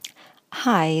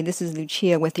Hi, this is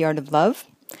Lucia with The Art of Love.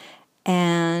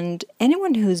 And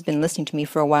anyone who's been listening to me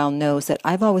for a while knows that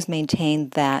I've always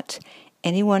maintained that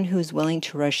anyone who's willing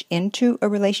to rush into a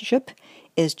relationship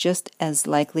is just as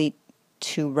likely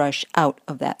to rush out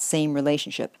of that same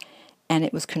relationship. And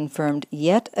it was confirmed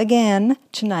yet again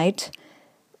tonight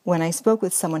when I spoke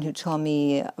with someone who told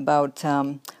me about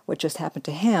what just happened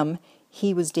to him.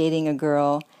 He was dating a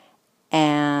girl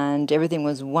and everything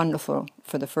was wonderful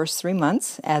for the first 3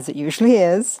 months, as it usually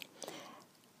is.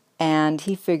 And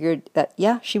he figured that,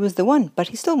 yeah, she was the one, but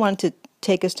he still wanted to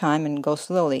take his time and go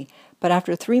slowly. But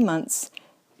after 3 months,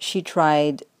 she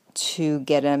tried to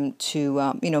get him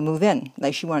to, move in.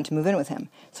 Like she wanted to move in with him.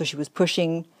 So she was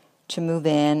pushing to move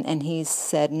in, and he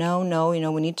said, no,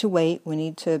 we need to wait. We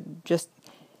need to just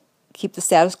keep the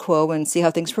status quo and see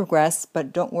how things progress.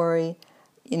 But don't worry,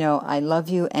 I love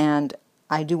you and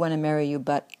I do want to marry you,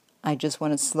 but I just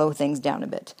want to slow things down a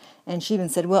bit. And she even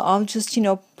said, well, I'll just,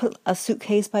 put a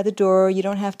suitcase by the door. You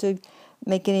don't have to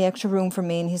make any extra room for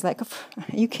me. And he's like, are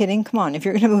you kidding? Come on, if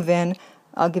you're going to move in,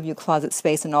 I'll give you closet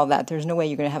space and all that. There's no way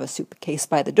you're going to have a suitcase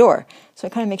by the door. So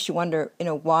it kind of makes you wonder,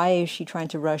 why is she trying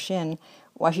to rush in?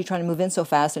 Why is she trying to move in so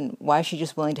fast? And why is she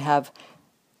just willing to have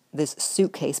this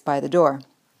suitcase by the door?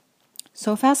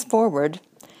 So fast forward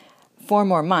 4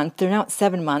 more months, they're now at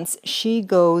 7 months, she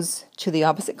goes to the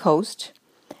opposite coast,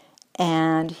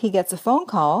 and he gets a phone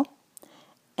call,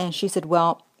 and she said,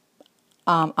 well,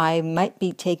 I might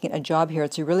be taking a job here.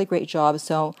 It's a really great job,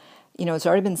 so, it's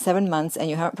already been 7 months, and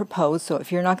you haven't proposed, so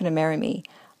if you're not going to marry me,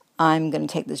 I'm going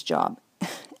to take this job.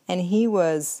 And he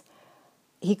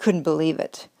couldn't believe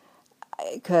it,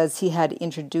 because he had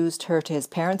introduced her to his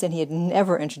parents, and he had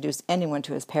never introduced anyone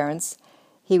to his parents.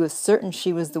 He was certain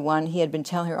she was the one. He had been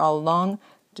telling her all along,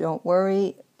 don't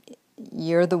worry,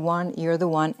 you're the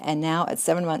one. And now at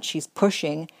 7 months, she's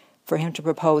pushing for him to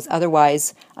propose.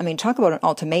 Otherwise, talk about an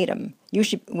ultimatum.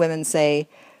 Usually women say,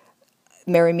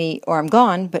 marry me or I'm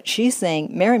gone. But she's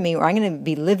saying, marry me or I'm going to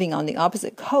be living on the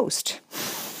opposite coast.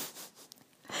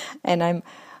 And I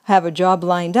have a job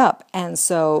lined up. And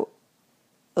so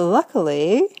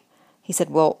luckily, he said,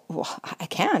 well, I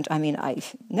can't.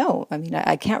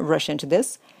 I can't rush into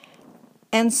this.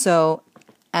 And so,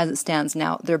 as it stands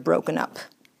now, they're broken up.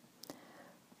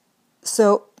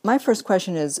 So, my first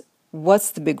question is,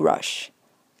 what's the big rush?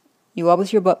 You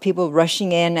always hear about people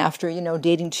rushing in after,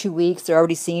 dating 2 weeks. They're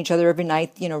already seeing each other every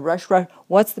night. Rush.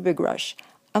 What's the big rush?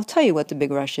 I'll tell you what the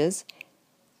big rush is.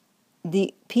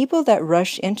 The people that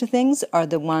rush into things are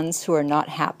the ones who are not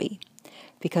happy.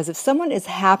 Because if someone is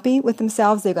happy with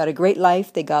themselves, they've got a great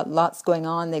life, they got lots going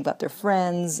on, they've got their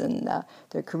friends and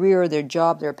their career, their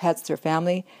job, their pets, their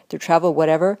family, their travel,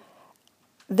 whatever,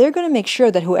 they're going to make sure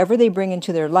that whoever they bring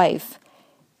into their life,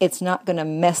 it's not going to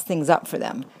mess things up for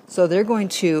them. So they're going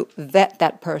to vet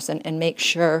that person and make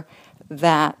sure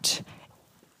that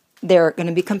they're going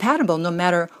to be compatible no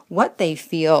matter what they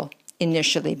feel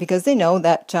initially, because they know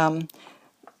that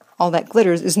all that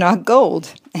glitters is not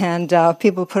gold. And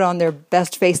people put on their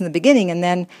best face in the beginning, and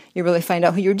then you really find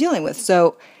out who you're dealing with.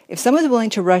 So if someone's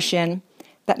willing to rush in,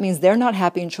 that means they're not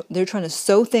happy and they're trying to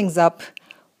sew things up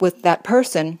with that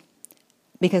person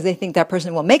because they think that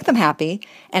person will make them happy.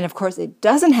 And of course, it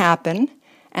doesn't happen.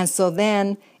 And so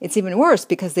then it's even worse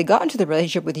because they got into the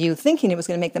relationship with you thinking it was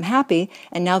going to make them happy,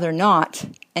 and now they're not.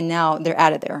 And now they're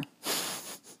out of there.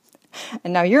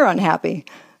 And now you're unhappy.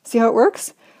 See how it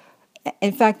works?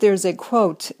 In fact, there's a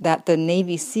quote that the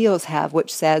Navy SEALs have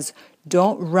which says,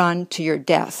 don't run to your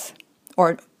death.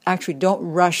 Or actually, don't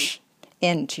rush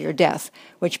into your death,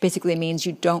 which basically means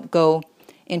you don't go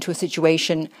into a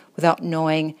situation without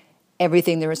knowing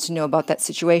everything there is to know about that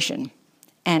situation.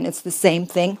 And it's the same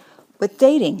thing with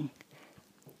dating.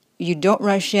 You don't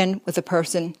rush in with a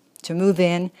person to move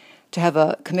in, to have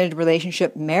a committed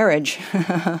relationship, marriage,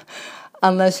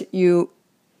 unless you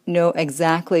know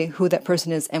exactly who that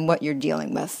person is and what you're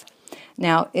dealing with.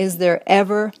 Now, is there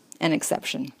ever an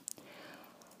exception?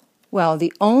 Well,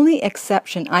 the only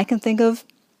exception I can think of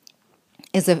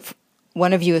is if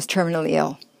one of you is terminally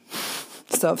ill.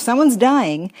 So if someone's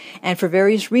dying and for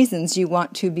various reasons you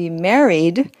want to be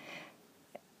married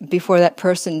before that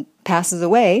person passes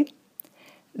away,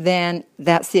 then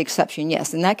that's the exception.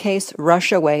 Yes, in that case,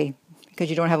 rush away because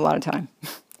you don't have a lot of time.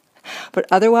 But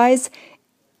otherwise,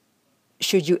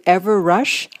 should you ever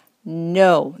rush?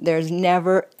 No, there's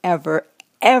never, ever,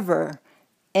 ever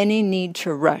any need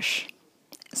to rush.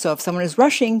 So if someone is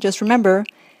rushing, just remember,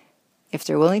 if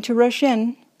they're willing to rush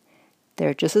in,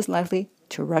 they're just as likely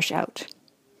to rush out.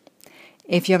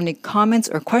 If you have any comments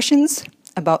or questions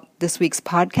about this week's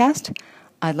podcast,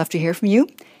 I'd love to hear from you.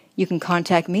 You can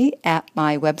contact me at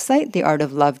my website,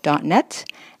 theartoflove.net,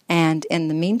 And in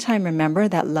the meantime, remember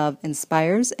that love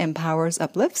inspires, empowers,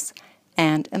 uplifts,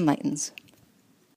 and enlightens.